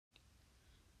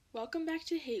Welcome back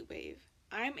to Hate Wave.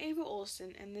 I'm Ava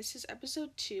Olson, and this is episode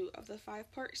 2 of the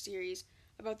 5-part series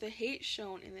about the hate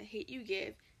shown in The Hate U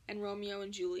Give and Romeo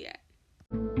and Juliet.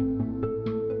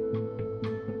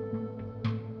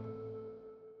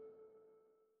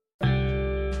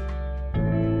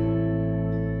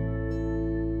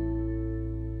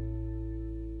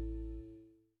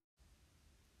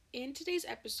 In today's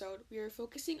episode, we are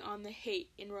focusing on the hate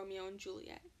in Romeo and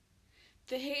Juliet.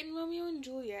 The hate in Romeo and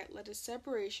Juliet led to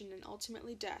separation and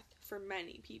ultimately death for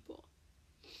many people.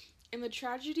 In the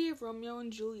tragedy of Romeo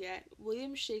and Juliet,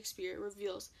 William Shakespeare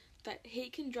reveals that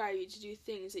hate can drive you to do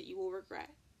things that you will regret.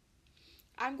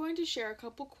 I'm going to share a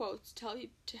couple quotes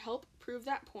to help prove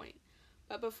that point,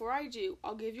 but before I do,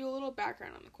 I'll give you a little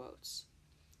background on the quotes.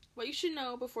 What you should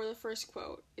know before the first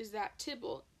quote is that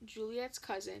Tybalt, Juliet's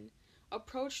cousin,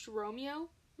 approached Romeo,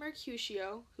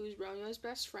 Mercutio, who's Romeo's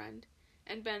best friend,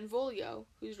 and Benvolio,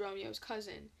 who's Romeo's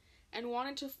cousin, and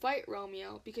wanted to fight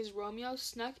Romeo because Romeo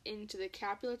snuck into the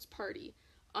Capulets' party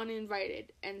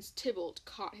uninvited and Tybalt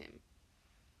caught him.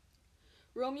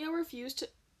 Romeo refused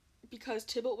because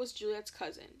Tybalt was Juliet's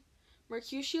cousin.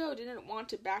 Mercutio didn't want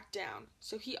to back down,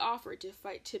 so he offered to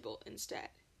fight Tybalt instead.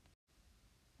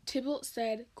 Tybalt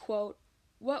said, quote,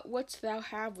 "What wouldst thou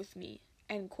have with me?"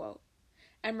 end quote.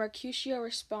 And Mercutio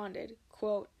responded,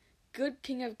 quote, "Good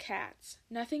king of cats,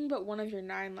 nothing but one of your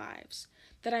 9 lives,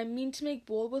 that I mean to make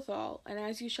bold withal, and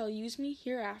as you shall use me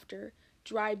hereafter,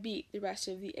 dry beat the rest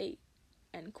of the 8,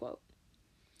 end quote.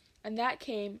 And that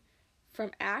came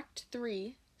from Act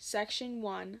 3, Section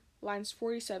 1, lines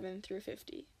 47 through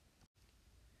 50.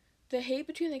 The hate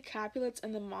between the Capulets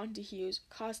and the Montagues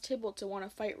caused Tybalt to want to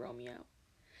fight Romeo.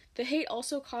 The hate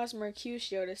also caused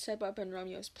Mercutio to step up in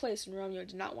Romeo's place when Romeo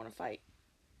did not want to fight.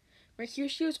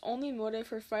 Mercutio's only motive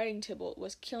for fighting Tybalt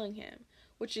was killing him,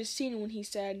 which is seen when he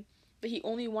said that he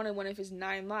only wanted one of his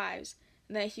 9 lives,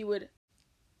 and that he would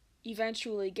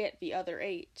eventually get the other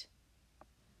 8.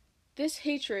 This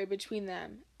hatred between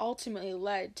them ultimately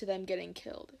led to them getting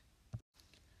killed.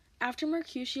 After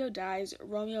Mercutio dies,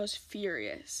 Romeo is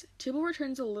furious. Tybalt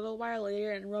returns a little while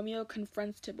later and Romeo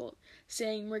confronts Tybalt,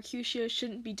 saying Mercutio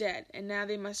shouldn't be dead, and now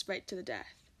they must fight to the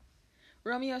death.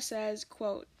 Romeo says,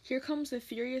 quote, "Here comes the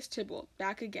furious Tybalt,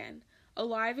 back again,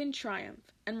 alive in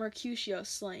triumph, and Mercutio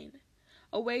slain.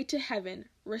 Away to heaven,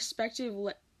 respective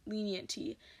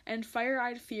leniency, and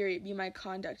fire-eyed fury be my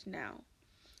conduct now.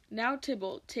 Now,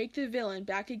 Tybalt, take the villain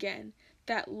back again,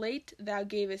 that late thou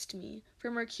gavest me, for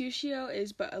Mercutio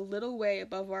is but a little way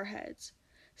above our heads.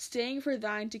 Staying for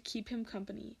thine to keep him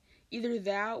company, either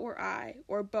thou or I,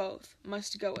 or both,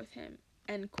 must go with him,"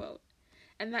 end quote.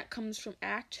 And that comes from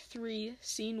Act 3,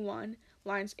 Scene 1,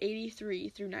 lines 83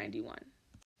 through 91.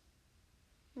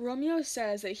 Romeo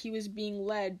says that he was being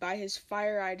led by his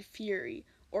fire-eyed fury,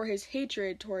 or his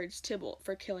hatred towards Tybalt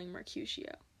for killing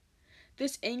Mercutio.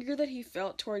 This anger that he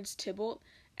felt towards Tybalt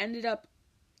ended up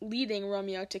leading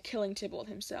Romeo to killing Tybalt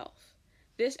himself.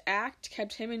 This act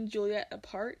kept him and Juliet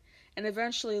apart, and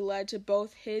eventually led to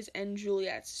both his and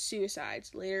Juliet's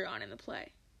suicides later on in the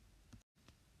play.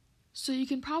 So you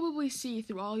can probably see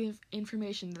through all the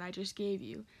information that I just gave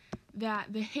you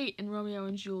that the hate in Romeo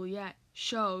and Juliet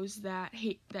shows that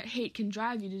hate can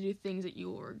drive you to do things that you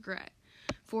will regret.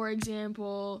 For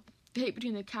example, the hate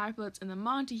between the Capulets and the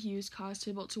Montagues caused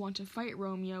Tybalt to want to fight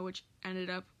Romeo, which ended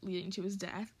up leading to his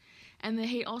death. And the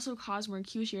hate also caused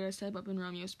Mercutio to step up in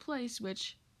Romeo's place,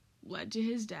 which led to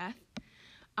his death.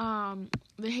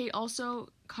 The hate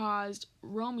also caused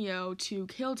Romeo to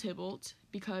kill Tybalt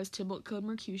because Tybalt killed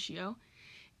Mercutio,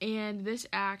 and this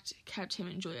act kept him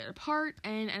and Juliet apart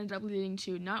and ended up leading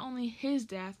to not only his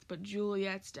death, but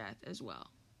Juliet's death as well.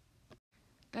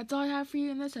 That's all I have for you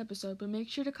in this episode, but make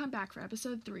sure to come back for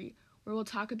episode 3, where we'll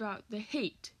talk about the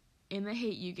hate in The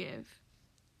Hate U Give.